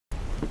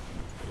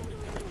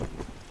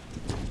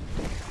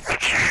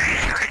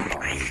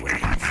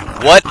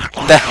What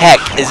the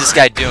heck is this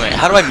guy doing?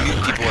 How do I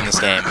mute people in this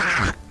game?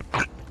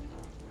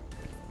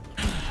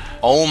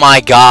 Oh my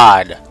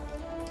god.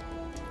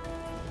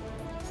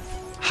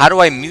 How do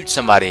I mute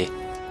somebody?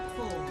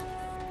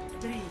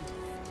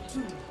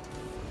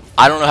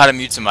 I don't know how to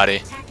mute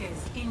somebody.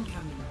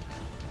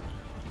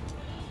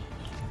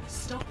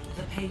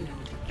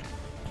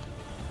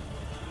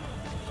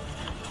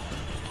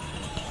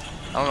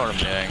 I don't know what I'm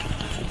doing.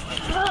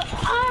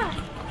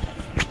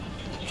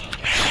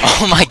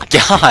 Oh my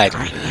god!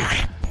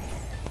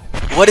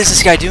 What is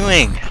this guy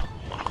doing?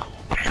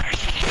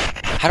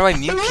 How do I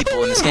mute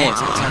people in this game?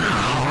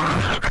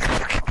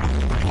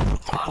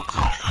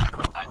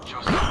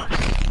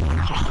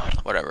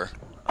 Whatever.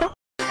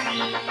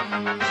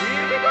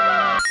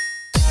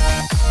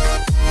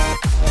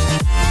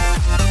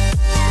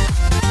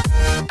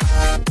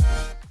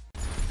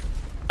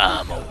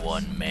 I'm a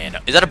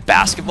one-man. Is that a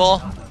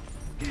basketball?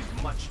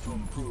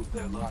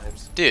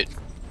 Dude.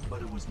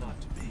 But it was not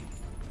to be.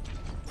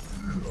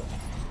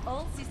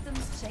 All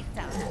systems checked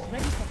out,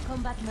 ready for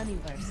combat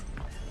maneuvers.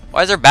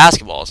 Why is there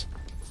basketballs?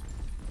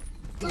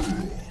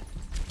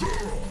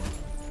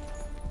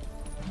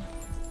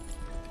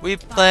 We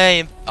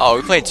play. Oh,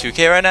 we playing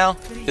 2K right now?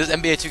 This is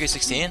NBA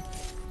 2K16?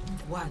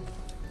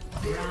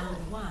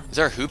 Is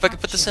there a hoop I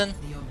could put this in?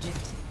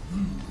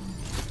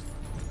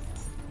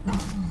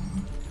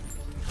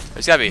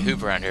 There's gotta be a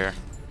hoop around here.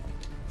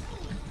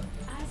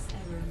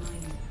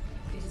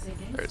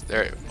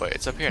 There, wait,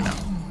 it's up here now.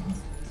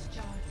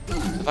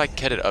 If I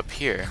get it up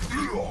here,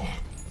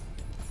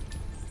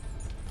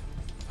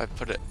 if I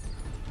put it,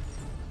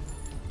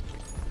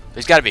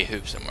 there's got to be a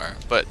hoop somewhere.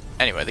 But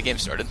anyway, the game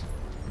started.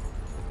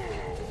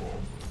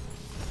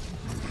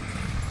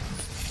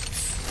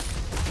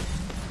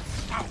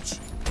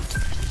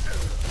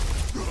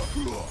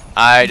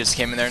 I just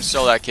came in there and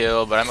stole that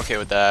kill, but I'm okay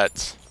with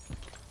that.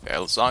 Okay,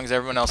 as long as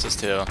everyone else is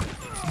too.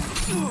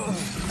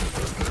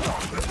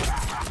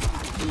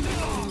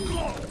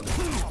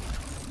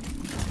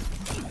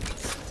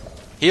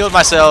 Healed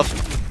myself.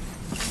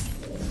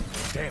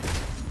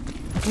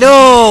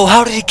 No!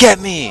 How did he get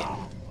me?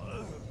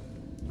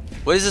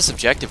 What is this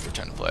objective we're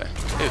trying to play?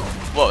 Ew.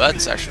 Whoa,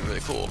 that's actually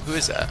really cool. Who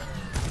is that?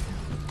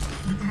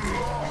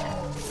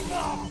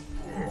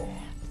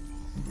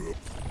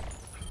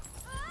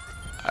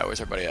 Alright, where's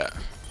everybody at?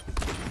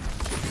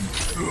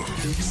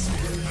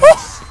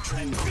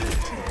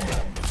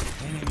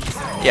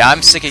 Yeah,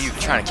 I'm sick of you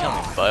trying to kill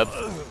me, bub.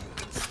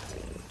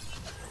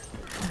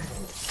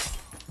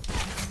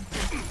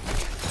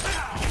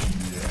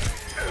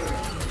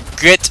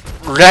 Get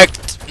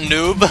wrecked,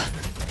 noob.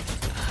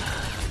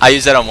 I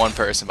use that on one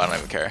person, but I don't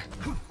even care.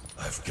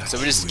 So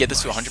we just get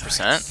this to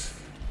 100%.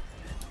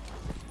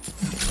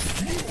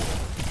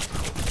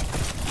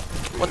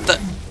 What the?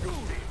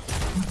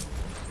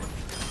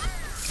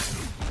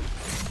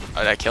 Oh,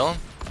 did I kill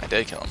him? I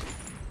did kill him.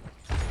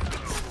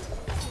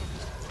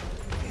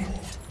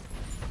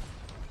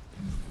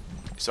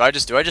 So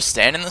do I just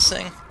stand in this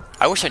thing?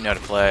 I wish I knew how to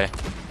play.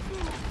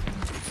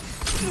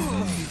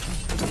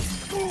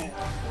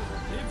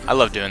 I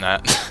love doing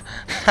that.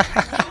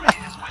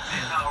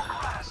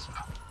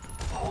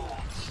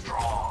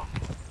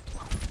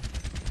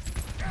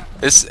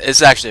 This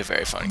is actually a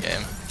very fun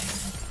game.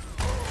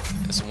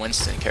 This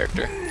Winston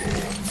character.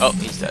 Oh,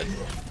 he's dead.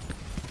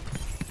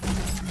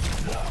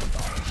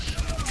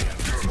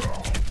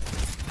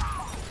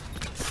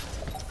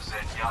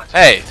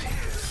 Hey!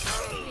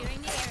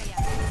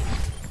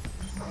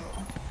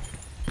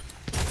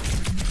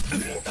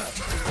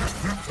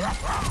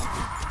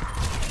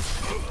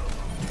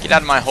 Get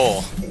out of my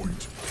hole.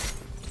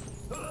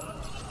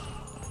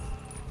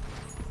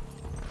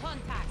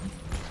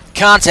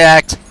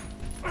 Contact!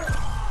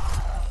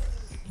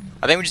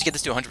 I think we just get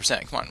this to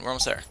 100%. Come on, we're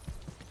almost there.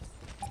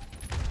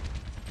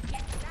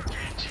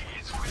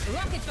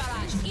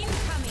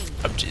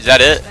 Is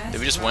that it? Did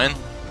we just win?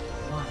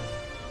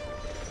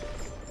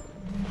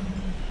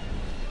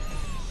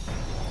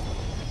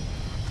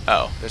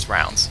 Oh, there's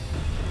rounds.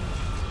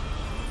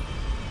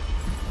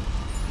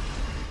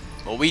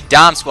 Well, we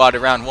dom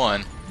squatted round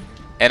 1,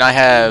 and I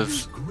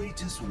have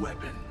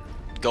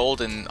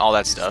gold and all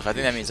that stuff. I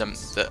think that means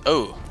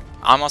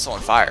I'm also on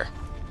fire.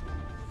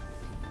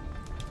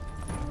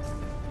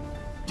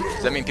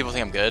 Does that mean people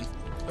think I'm good?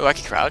 Oh, I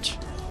can crouch.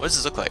 What does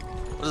this look like?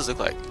 What does this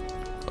look like?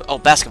 Oh,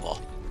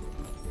 basketball.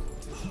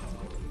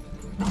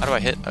 How do I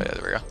hit? Oh yeah,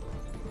 there we go.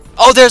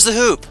 Oh, there's the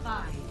hoop.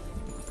 5,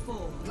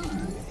 4,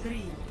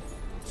 3,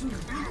 2,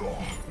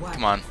 1.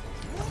 Come on.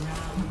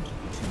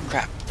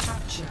 Crap.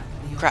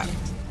 Crap.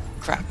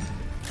 Crap.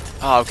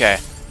 Oh, okay.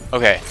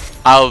 Okay.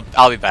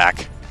 I'll be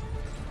back.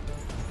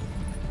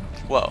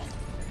 Whoa.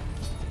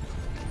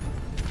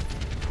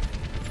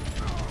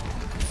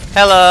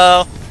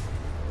 Hello.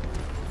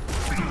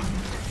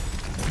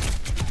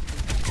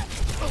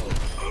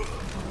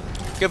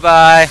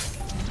 Goodbye.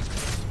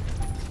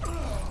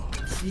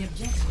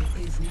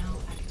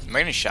 Am I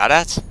getting shot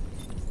at?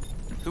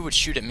 Who would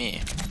shoot at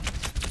me?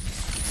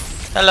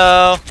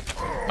 Hello.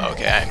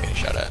 Okay, I am getting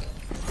shot at.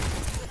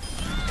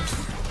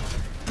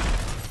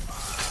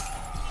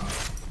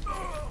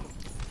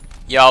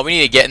 Y'all, we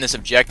need to get in this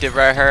objective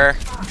right here.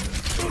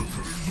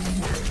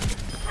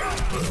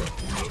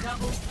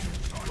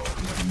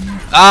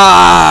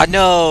 Ah,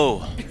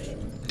 no!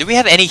 Do we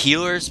have any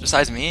healers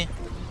besides me?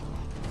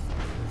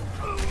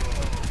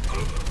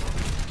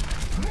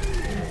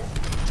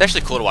 It's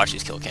actually cool to watch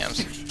these kill cams.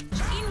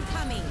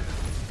 Incoming.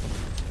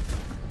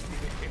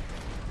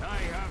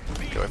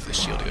 Go wait for the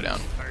shield to go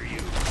down.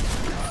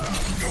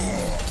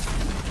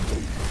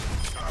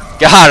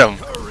 Got him!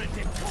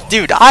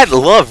 Dude, I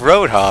love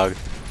Roadhog.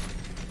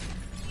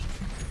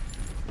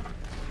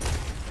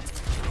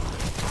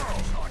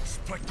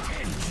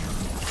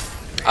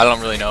 I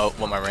don't really know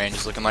what my range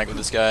is looking like with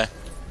this guy.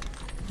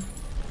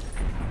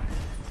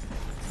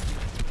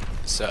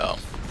 So.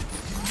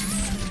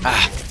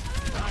 Ah.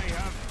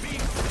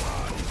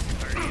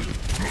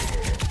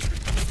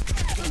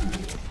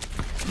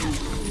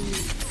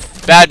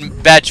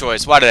 Bad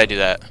choice. Why did I do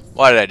that?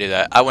 Why did I do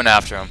that? I went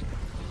after him.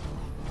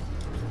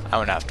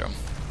 Oh,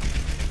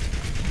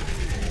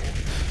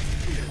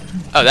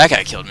 that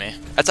guy killed me.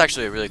 That's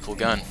actually a really cool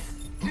gun.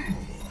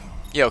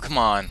 Yo, come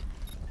on.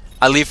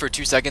 I leave for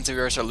 2 seconds and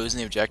we start losing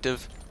the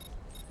objective.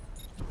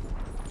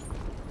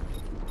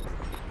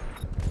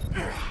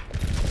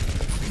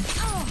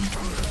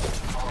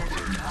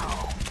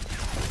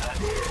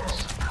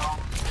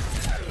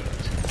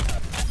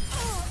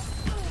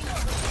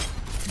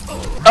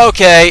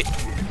 Okay.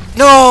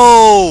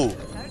 No!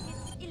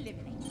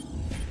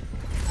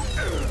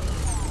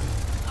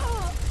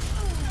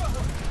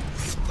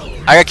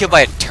 I got killed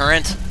by a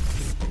turret.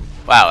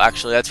 Wow,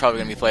 actually, that's probably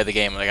gonna be play of the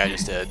game like I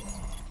just did.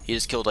 He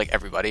just killed like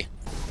everybody.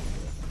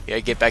 You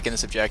gotta get back in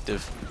this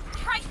objective.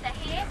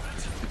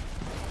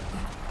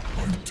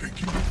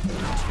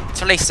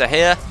 Tracer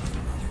here.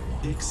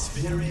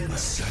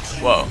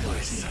 Whoa.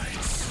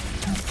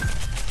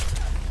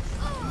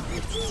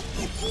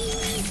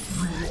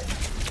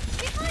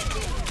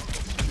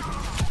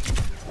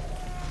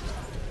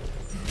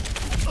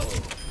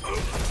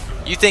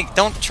 You think?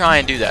 Don't try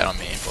and do that on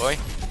me, boy.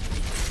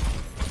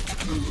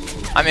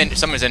 I mean,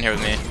 someone's in here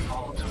with me.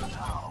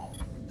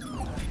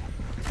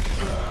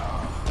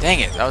 Dang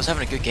it, I was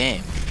having a good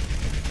game.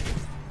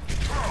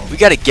 We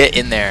gotta get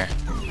in there.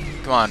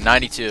 Come on,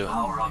 92.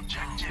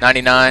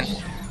 99.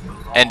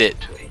 End it.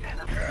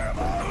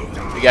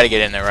 We gotta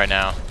get in there right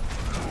now.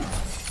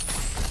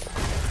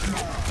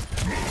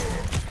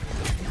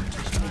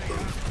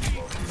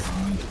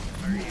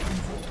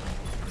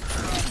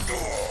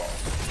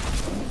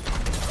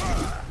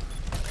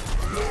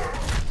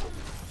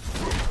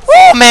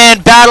 Oh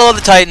man, Battle of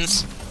the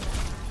Titans.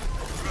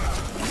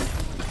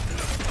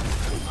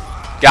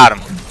 Got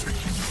him.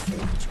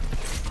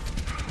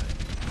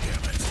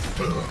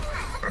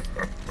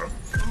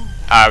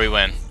 Alright, we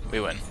win. We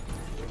win.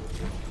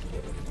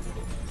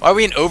 Why are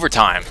we in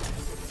overtime?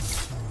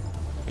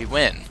 We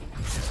win.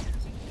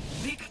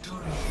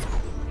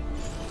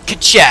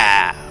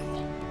 Ka-chow!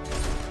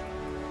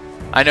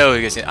 I know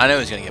he's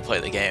gonna get play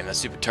of the game. That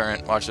stupid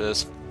turret. Watch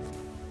this.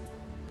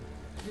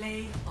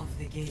 Play of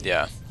the game.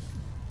 Yeah.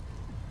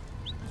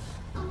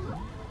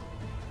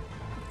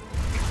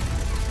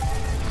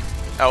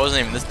 That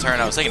wasn't even this turn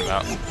I was thinking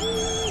about.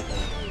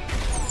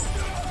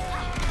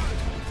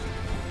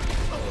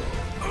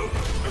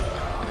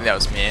 I think that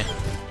was me.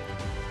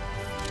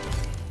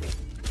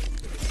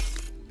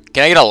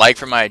 Can I get a like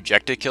for my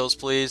objective kills,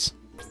 please?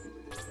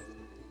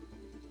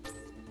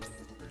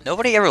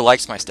 Nobody ever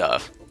likes my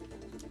stuff.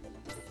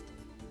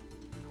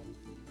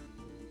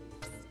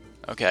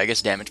 Okay, I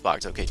guess damage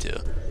block's okay too.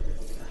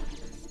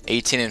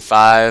 18 and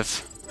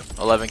 5,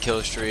 11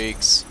 kill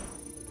streaks,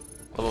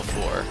 level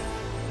 4.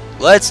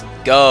 Let's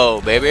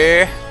go,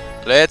 baby.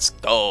 Let's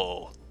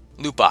go.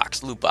 Loot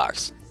box, loot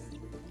box.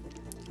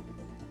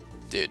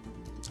 Dude,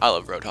 I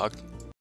love Roadhog.